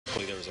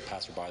There was a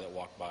passerby that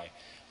walked by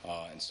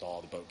and saw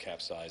the boat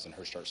capsize and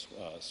her start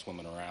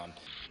swimming around.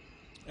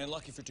 And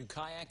lucky for two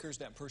kayakers,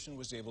 that person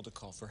was able to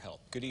call for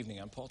help. Good evening,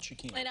 I'm Paul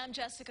Chikine. And I'm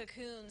Jessica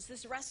Coons.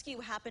 This rescue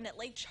happened at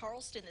Lake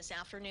Charleston this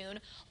afternoon.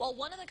 While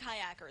one of the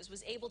kayakers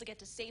was able to get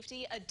to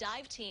safety, a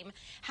dive team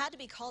had to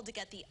be called to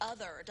get the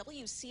other.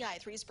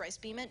 WCI3's Bryce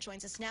Beament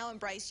joins us now. And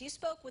Bryce, you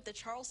spoke with the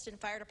Charleston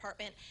Fire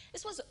Department.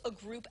 This was a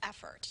group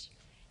effort.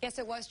 Yes,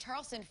 it was.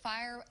 Charleston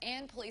Fire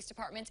and Police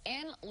Departments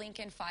and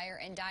Lincoln Fire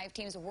and dive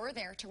teams were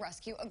there to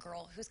rescue a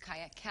girl whose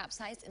kayak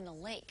capsized in the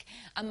lake.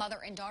 A mother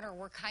and daughter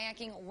were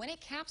kayaking when it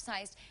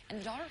capsized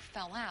and the daughter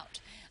fell out.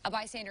 A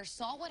bystander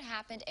saw what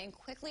happened and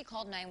quickly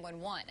called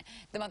 911.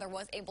 The mother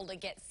was able to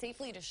get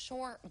safely to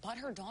shore, but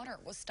her daughter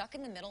was stuck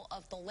in the middle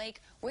of the lake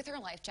with her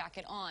life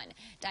jacket on.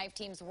 Dive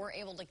teams were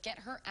able to get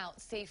her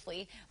out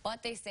safely,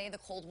 but they say the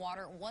cold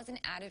water was an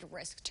added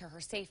risk to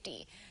her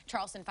safety.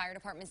 Charleston Fire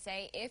Department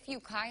say if you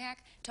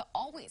kayak, to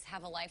always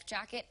have a life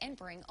jacket and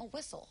bring a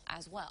whistle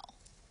as well.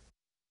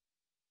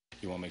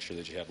 You want to make sure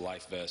that you have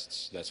life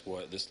vests. That's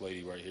what this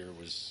lady right here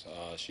was.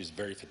 She's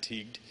very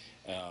fatigued,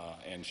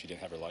 and she didn't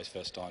have her life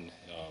vest on.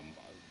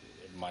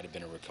 It might have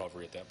been a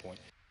recovery at that point.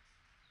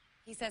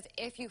 He says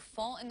if you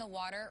fall in the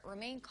water,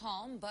 remain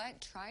calm, but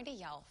try to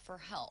yell for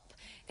help.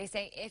 They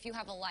say if you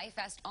have a life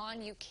vest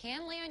on, you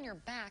can lay on your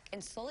back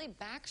and slowly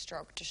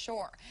backstroke to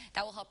shore.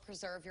 That will help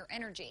preserve your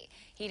energy.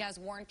 He does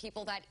warn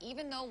people that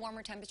even though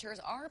warmer temperatures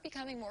are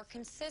becoming more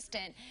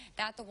consistent,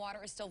 that the water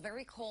is still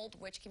very cold,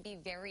 which can be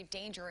very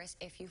dangerous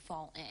if you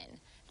fall in.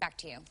 Back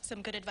to you.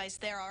 Some good advice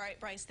there. All right,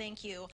 Bryce, thank you.